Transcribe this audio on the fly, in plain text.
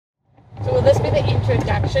the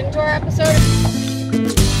introduction to our episode.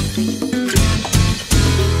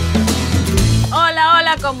 Hola,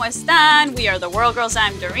 hola, ¿cómo están? We are the Whirl Girls.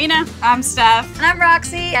 I'm Dorina. I'm Steph. And I'm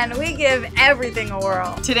Roxy, and we give everything a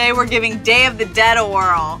whirl. Today we're giving Day of the Dead a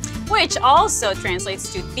whirl. Which also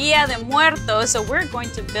translates to Dia de Muertos, so we're going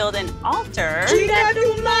to build an altar.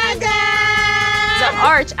 The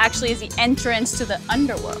arch actually is the entrance to the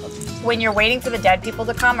underworld. When you're waiting for the dead people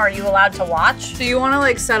to come, are you allowed to watch? So you want to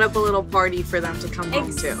like set up a little party for them to come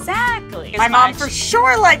home to. Exactly. My mom for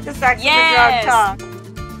sure liked the sex Yes. talk.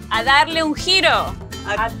 A darle un giro.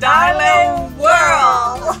 A darling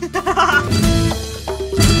whirl.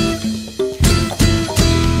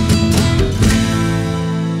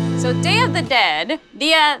 So Day of the Dead,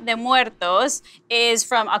 Dia de Muertos, is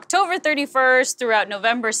from October 31st throughout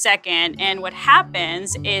November 2nd. And what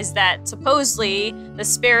happens is that supposedly the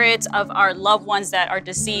spirits of our loved ones that are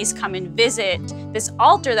deceased come and visit this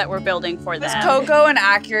altar that we're building for them. Is Coco an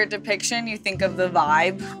accurate depiction? You think of the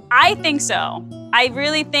vibe? I think so. I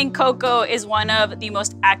really think Coco is one of the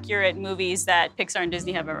most accurate movies that Pixar and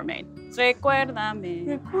Disney have ever made.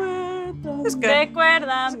 Recuérdame. It's good.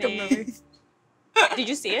 Recuérdame. It's a good movie. Did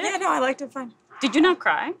you see it? Yeah, no, I liked it fine. Did you not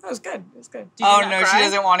cry? It was good. It was good. Did you not cry? She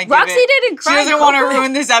doesn't want to give Roxy it. didn't cry. She doesn't want to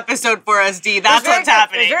ruin this episode for us, D. That's what's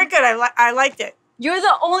happening. It was very good. I liked it. You're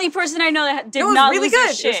the only person I know that did It was not really lose their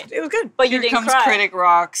good. shit. It was good. But you Here didn't comes cry. Critic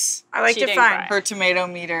Rox. I liked She it didn't fine. cry. Her tomato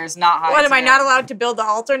meter is not high. What, am I not allowed to build the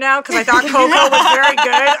altar now? Because I thought Coco was very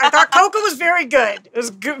good. I thought Coco was very good. It was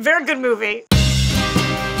a very good movie.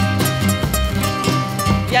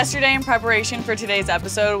 Yesterday, in preparation for today's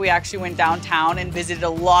episode, we actually went downtown and visited a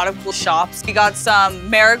lot of cool shops. We got some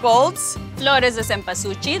marigolds. Flores de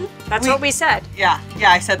cempasúchil. That's what we said. Yeah,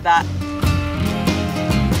 I said that.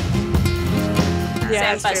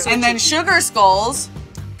 Yeah, that's true. And then sugar skulls.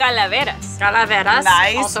 Calaveras. Calaveras.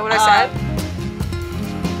 Nice. Also what I said.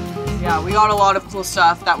 Yeah, we got a lot of cool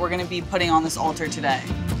stuff that we're gonna be putting on this altar today.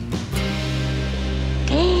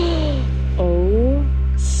 Oh,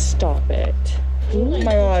 stop it. Oh my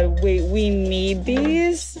God, wait, we need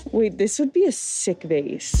these? Wait, this would be a sick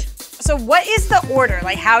vase. So what is the order?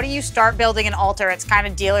 Like, how do you start building an altar? It's kind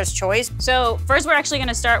of dealer's choice. So first we're actually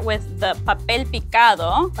gonna start with the papel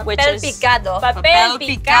picado, which Papel is picado. Papel Papel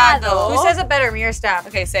picado. picado. Who says it better, me or Steph?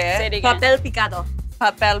 Okay, say Say it. it again. Papel picado.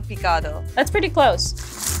 Papel picado. That's pretty close.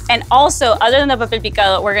 And also, other than the papel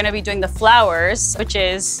picado, we're gonna be doing the flowers, which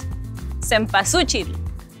is cempasúchil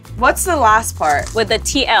What's the last part? with the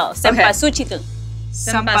TL. Cempasúchil.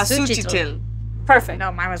 Cempasúchil. Perfect.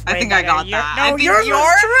 No, mine was way I think I better. got that. No, I think yours you're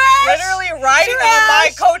was trash. literally riding on my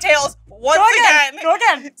coattails once again. Go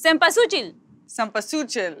again. Cempasúchil.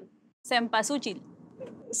 Cempasúchil. Cempasúchil.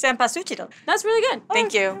 Cempasúchil. That's really good.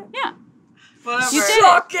 Thank you. Yeah. Whatever. You did it.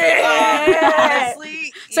 Honestly,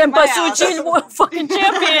 eat my Cempasúchil fucking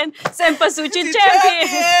champion. Cempasúchil ass. champion.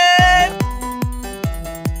 Champion.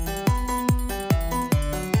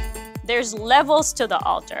 There's levels to the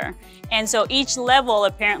altar. And so each level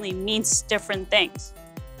apparently means different things.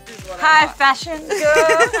 High fashion, girl.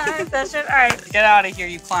 High fashion. All right. Get out of here,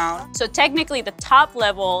 you clown. So technically the top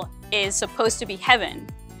level is supposed to be heaven.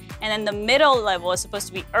 And then the middle level is supposed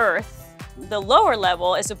to be earth. The lower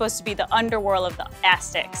level is supposed to be the underworld of the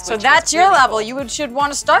Aztecs. So which that's is your really level. cool. You should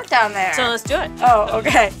want to start down there. So let's do it. Oh,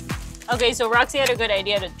 okay. Okay, so Roxy had a good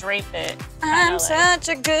idea to drape it. I'm kinda like- such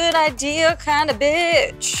a good idea kind of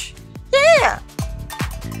bitch. Yeah.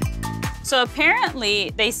 So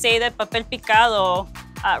apparently they say that papel picado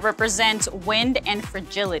represents wind and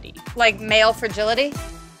fragility. Like male fragility?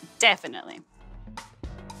 Definitely.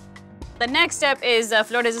 The next step is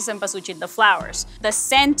flores de cempasúchil, the flowers. The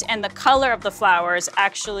scent and the color of the flowers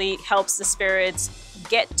actually helps the spirits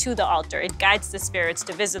get to the altar. It guides the spirits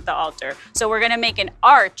to visit the altar. So we're gonna make an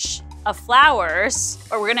arch of flowers,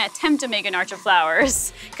 or we're gonna attempt to make an arch of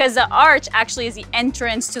flowers, because the arch actually is the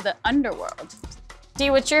entrance to the underworld. Dee,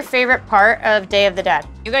 what's your favorite part of Day of the Dead?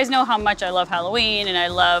 You guys know how much I love Halloween and I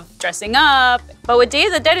love dressing up, but with Day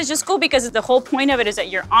of the Dead is just cool because the whole point of it is that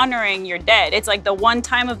you're honoring your dead. It's like the one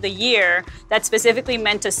time of the year that's specifically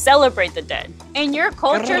meant to celebrate the dead. In your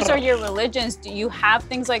cultures or your religions, do you have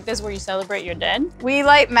things like this where you celebrate your dead? We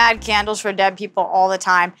light mad candles for dead people all the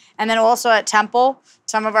time. And then also at temple,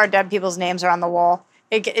 some of our dead people's names are on the wall.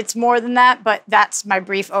 It's more than that, but that's my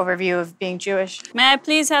brief overview of being Jewish. May I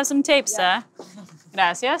please have some tape, sir?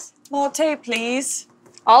 Gracias. More tape, please.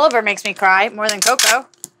 Oliver makes me cry more than Coco.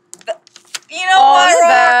 You know what,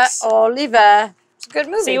 Rox? Oliver. It's a good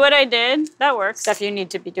movie. See what I did? That works. Stuff you need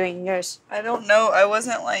to be doing yours. I don't know. I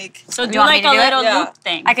wasn't like... So do You want me like to a do it? little Yeah. loop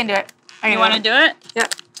thing. I can do it. You want to do it? Yeah.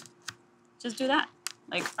 Just do that,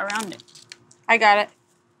 like around it. I got it.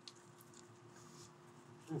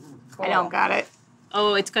 I don't got it.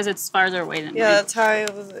 Oh, it's because it's farther away than Yeah, mine. that's how I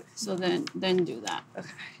was. So then do that. Okay.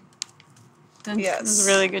 Then, Yes. This is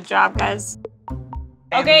a really good job, guys.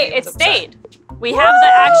 Okay, it stayed. We have the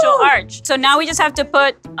actual arch. So now we just have to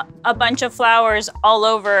put a bunch of flowers all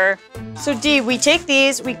over. So Dee, we take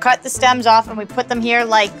these, we cut the stems off, and we put them here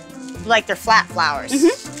like they're flat flowers.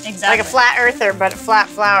 Exactly. Like a flat earther, but a flat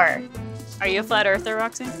flower. Are you a flat earther,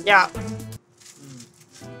 Roxy? Yeah.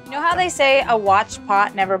 You know how they say a watched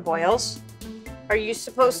pot never boils? Are you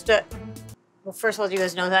supposed to... Well, first of all, do you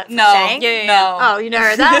guys know that No. saying? Yeah. No. Oh, you never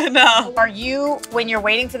heard that? No. Are you, when you're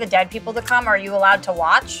waiting for the dead people to come, are you allowed to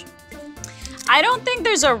watch? I don't think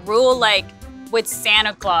there's a rule like with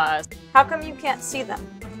Santa Claus. How come you can't see them?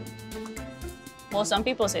 Well, some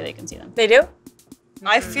people say they can see them. They do?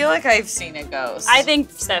 I feel like I've seen a ghost. I think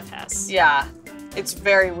Steph has. Yeah. It's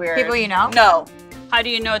very weird. People you know? No. How do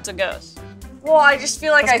you know it's a ghost? Well, I just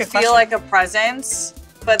feel like That's a I good feel question. like a presence,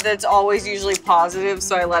 but it's always usually positive,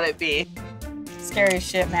 so I let it be. Scary as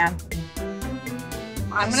shit, man.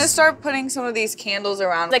 I'm gonna start putting some of these candles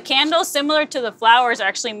around. The candles, similar to the flowers, are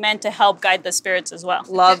actually meant to help guide the spirits as well.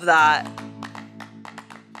 Love that.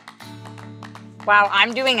 Wow,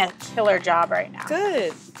 I'm doing a killer job right now.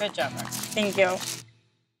 Good. Good job, Roxy. Thank you.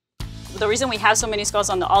 The reason we have so many skulls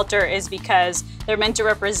on the altar is because they're meant to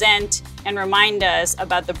represent and remind us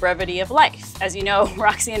about the brevity of life. As you know,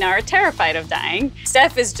 Roxy and I are terrified of dying.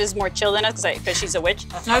 Steph is just more chill than us because she's a witch.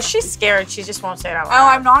 No, she's scared. She just won't say it out Oh,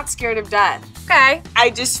 loud. I'm not scared of death. Okay. I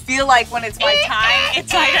just feel like when it's my time,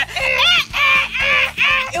 it's like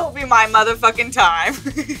it'll be my motherfucking time.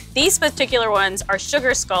 These particular ones are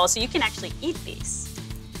sugar skulls, so you can actually eat these.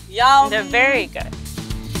 Yum. They're very good.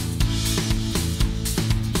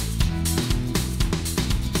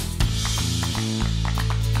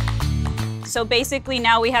 So basically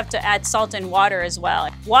now we have to add salt and water as well.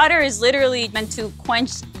 Water is literally meant to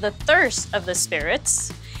quench the thirst of the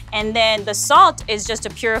spirits, and then the salt is just a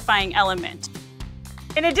purifying element.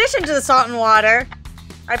 In addition to the salt and water,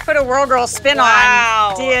 I put a Whirl Girl spin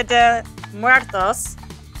Wow. on Dia de Muertos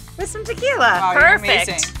with some tequila. Wow, you're Perfect.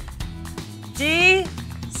 amazing. G,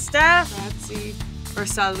 Steph. Grazie. For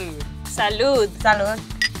salud. Salud. Salud.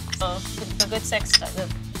 So the good sex,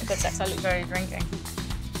 the good sex. Salud. Very drinking.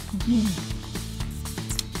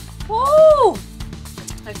 Woo!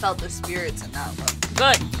 I felt the spirits in that one.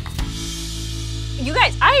 Good. You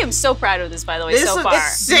guys, I am so proud of this, by the way, so far.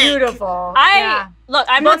 Beautiful. Look,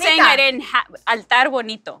 I'm not Bonita. saying I didn't have altar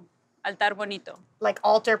bonito. Altar bonito. Like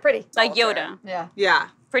altar pretty. Like Yoda. Yeah. Yeah.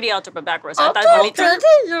 Pretty altar, but backwards. Altar bonito.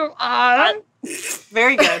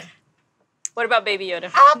 Very good. What about Baby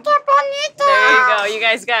Yoda? Altar bonito. There you go. You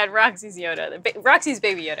guys got Roxy's Yoda. Roxy's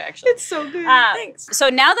Baby Yoda, actually. It's so good. Thanks. So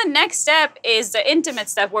now the next step is the intimate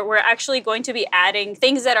step where we're actually going to be adding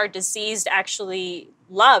things that our deceased actually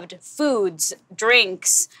loved. Foods,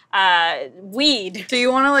 drinks, weed. So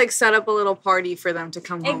you want to like set up a little party for them to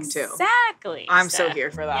come home to? Exactly. I'm so Steph.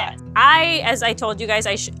 here for that. Yes. As I told you guys,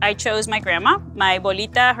 I chose my grandma. My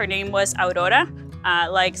bolita, her name was Aurora,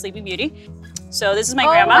 like Sleeping Beauty. So this is my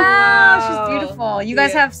grandma. Wow, she's beautiful. You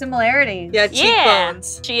guys have similarities. Yeah, Yeah,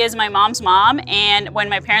 cheekbones. she is my mom's mom, and when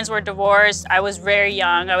my parents were divorced, I was very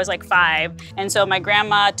young. I was like 5, and so my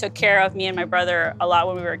grandma took care of me and my brother a lot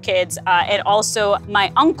when we were kids. And also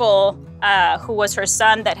my uncle, who was her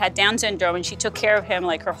son that had Down syndrome, and she took care of him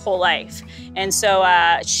like her whole life. And so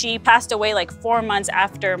she passed away like 4 months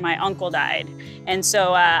after my uncle died. And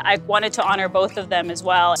so I wanted to honor both of them as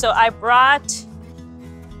well. So I brought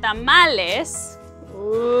tamales,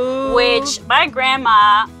 which my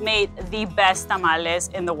grandma made the best tamales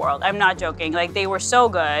in the world. I'm not joking, like they were so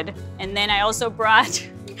good. And then I also brought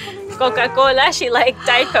Coca-Cola. She liked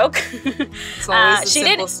Diet Coke. It's always the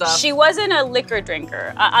simple stuff. She wasn't a liquor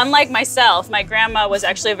drinker. Unlike myself, my grandma was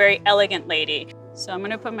actually a very elegant lady. So I'm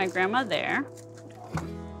gonna put my grandma there.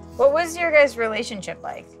 What was your guys' relationship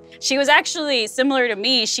like? She was actually similar to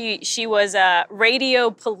me. She was a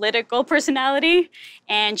radio political personality,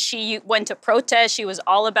 and she went to protest. She was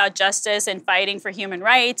all about justice and fighting for human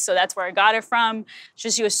rights, so that's where I got it from.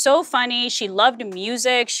 She was so funny. She loved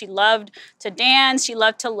music. She loved to dance. She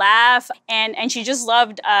loved to laugh, and she just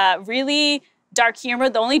loved really dark humor.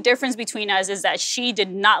 The only difference between us is that she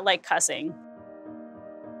did not like cussing.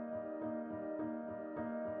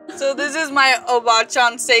 So this is my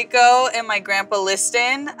Obachan Seiko and my Grandpa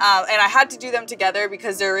Liston, and I had to do them together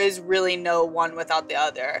because there is really no one without the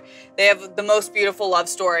other. They have the most beautiful love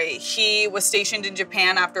story. He was stationed in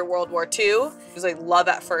Japan after World War II. It was like love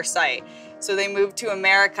at first sight. So they moved to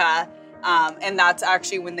America, And that's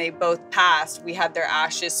actually when they both passed, we had their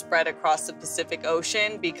ashes spread across the Pacific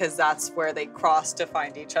Ocean because that's where they crossed to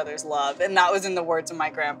find each other's love. And that was in the words of my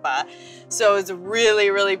grandpa. So it's a really,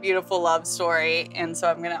 really beautiful love story. And so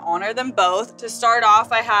I'm gonna honor them both. To start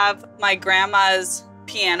off, I have my grandma's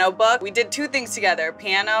piano book. We did 2 things together,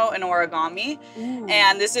 piano and origami. Ooh.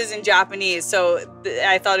 And this is in Japanese, so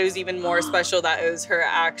I thought it was even more special that it was her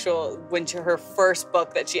her first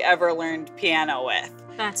book that she ever learned piano with.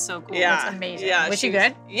 That's so cool. Yeah. That's amazing. Yeah, was she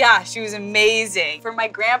good? Yeah, she was amazing. For my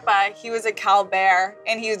grandpa, he was a Cal Bear,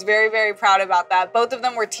 and he was very, very proud about that. Both of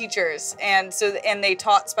them were teachers, and they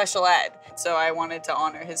taught special ed. So I wanted to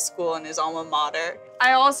honor his school and his alma mater.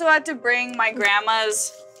 I also had to bring my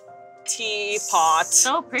grandma's teapot.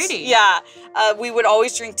 So pretty. Yeah, we would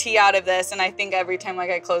always drink tea out of this, and I think every time like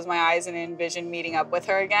I close my eyes and envision meeting up with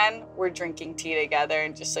her again, we're drinking tea together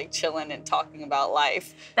and just like chilling and talking about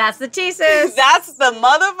life. That's the tea, sis. That's the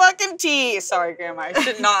motherfucking tea. Sorry, Grandma, I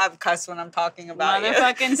should not have cussed when I'm talking about you.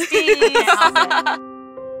 Motherfucking Steve.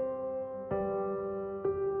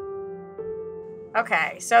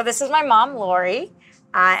 Okay, so this is my mom, Lori.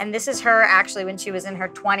 And this is her actually when she was in her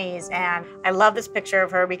 20s. And I love this picture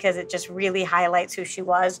of her because it just really highlights who she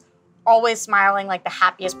was. Always smiling like the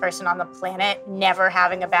happiest person on the planet, never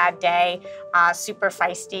having a bad day, super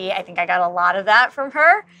feisty. I think I got a lot of that from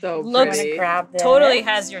her. So looks pretty. Grab this. Totally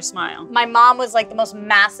has your smile. My mom was like the most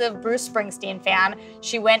massive Bruce Springsteen fan.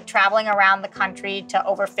 She went traveling around the country to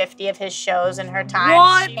over 50 of his shows in her time.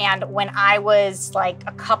 What? And when I was like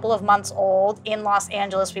a couple of months old in Los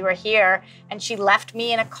Angeles, we were here, and she left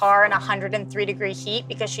me in a car in 103-degree heat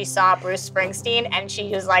because she saw Bruce Springsteen, and she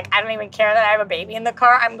was like, I don't even care that I have a baby in the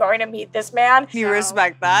car. I'm going to meet this man. You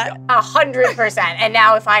respect that? 100%. And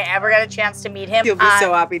now if I ever get a chance to meet him, You'll be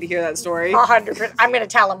so happy to hear that story. 100%. I'm gonna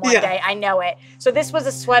tell him one day. I know it. So this was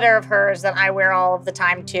a sweater of hers that I wear all of the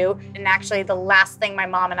time too. And actually the last thing my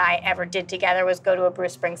mom and I ever did together was go to a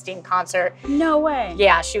Bruce Springsteen concert. No way.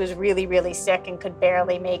 Yeah, she was really, really sick and could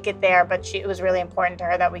barely make it there, but it was really important to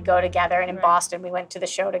her that we go together. And in Boston, we went to the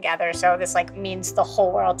show together. So this like means the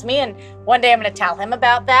whole world to me. And one day I'm gonna tell him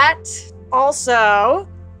about that. Also,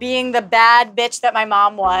 being the bad bitch that my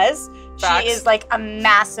mom was, Facts. she is like a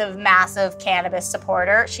massive, massive cannabis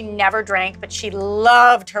supporter. She never drank, but she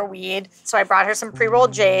loved her weed. So I brought her some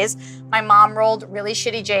pre-rolled J's. My mom rolled really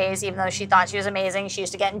shitty J's, even though she thought she was amazing. She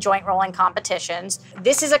used to get in joint rolling competitions.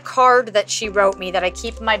 This is a card that she wrote me that I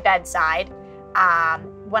keep at my bedside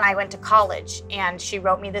when I went to college. And she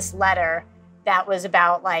wrote me this letter that was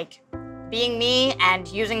about like being me and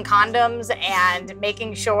using condoms and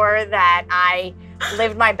making sure that I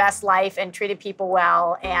lived my best life and treated people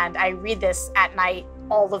well. And I read this at night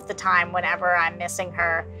all of the time whenever I'm missing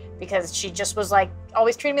her because she just was like,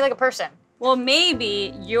 always treating me like a person. Well,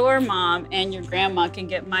 maybe your mom and your grandma can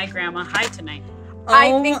get my grandma high tonight.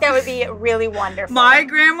 I think that would be really wonderful. My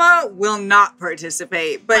grandma will not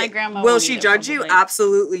participate, but My grandma will won't she either, judge you? probably.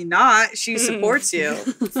 Absolutely not. She supports you.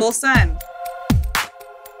 Full send.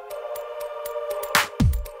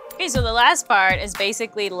 Okay, so the last part is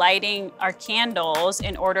basically lighting our candles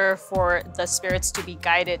in order for the spirits to be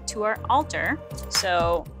guided to our altar.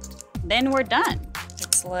 So then we're done.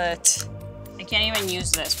 It's lit. I can't even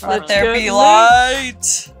use this properly. Let there be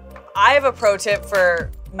light. I have a pro tip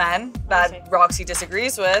for men that Roxy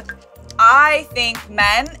disagrees with. I think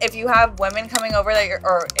men, if you have women coming over that you're,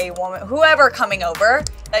 or a woman, whoever coming over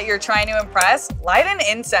that you're trying to impress, light an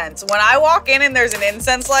incense. When I walk in and there's an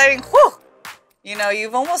incense lighting, whew, you know,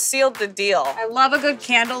 you've almost sealed the deal. I love a good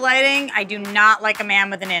candle lighting. I do not like a man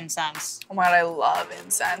with an incense. Oh my God, I love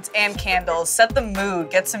incense and candles. Set the mood,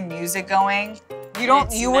 get some music going.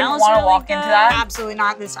 You wouldn't want to walk into that? Absolutely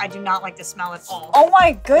not. I do not like the smell at all. Oh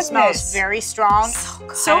my goodness. It smells very strong. So good.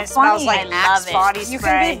 And So it smells funny. like I love Axe it. body You spray.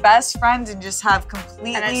 can be best friends and just have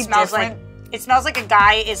completely And it smells different. it smells like a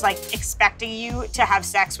guy is like expecting you to have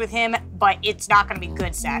sex with him, but it's not gonna be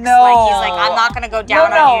good sex. No. Like he's like, I'm not gonna go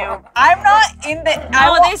down on you. I'm not in the.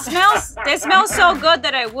 No, they smell so good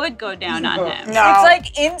that I would go down on him. No. It's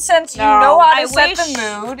like incense. You No. know how to I set wish-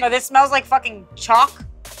 the mood. No, this smells like fucking chalk.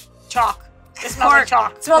 Chalk. This smells like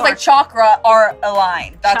chalk. It smells like chakra are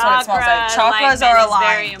aligned. That's what it smells like. Chakras are alignment is very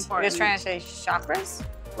aligned. You're important. just trying to say chakras?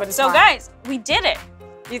 What is So mine? guys, we did it.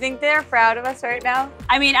 Do you think they're proud of us right now?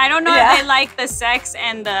 I mean, I don't know Yeah. if they like the sex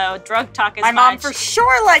and the drug talk as My much. mom for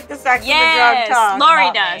sure liked the sex Yes, and the drug talk. Lori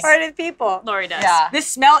Not me. does. Or did people? Lori does. Yeah. This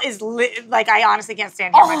smell is like I honestly can't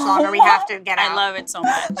stand here much longer. We have to get out. I love it so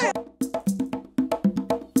much.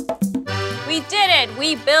 We did it.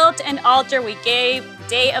 We built an altar. We gave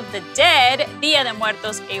Day of the Dead, Dia de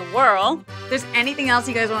Muertos, a whirl. If there's anything else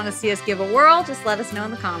you guys want to see us give a whirl, just let us know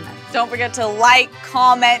in the comments. Don't forget to like,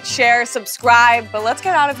 comment, share, subscribe. But let's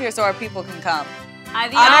get out of here so our people can come.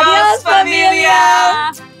 Adios,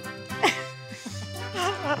 familia!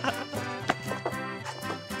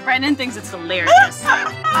 Brennan thinks it's hilarious.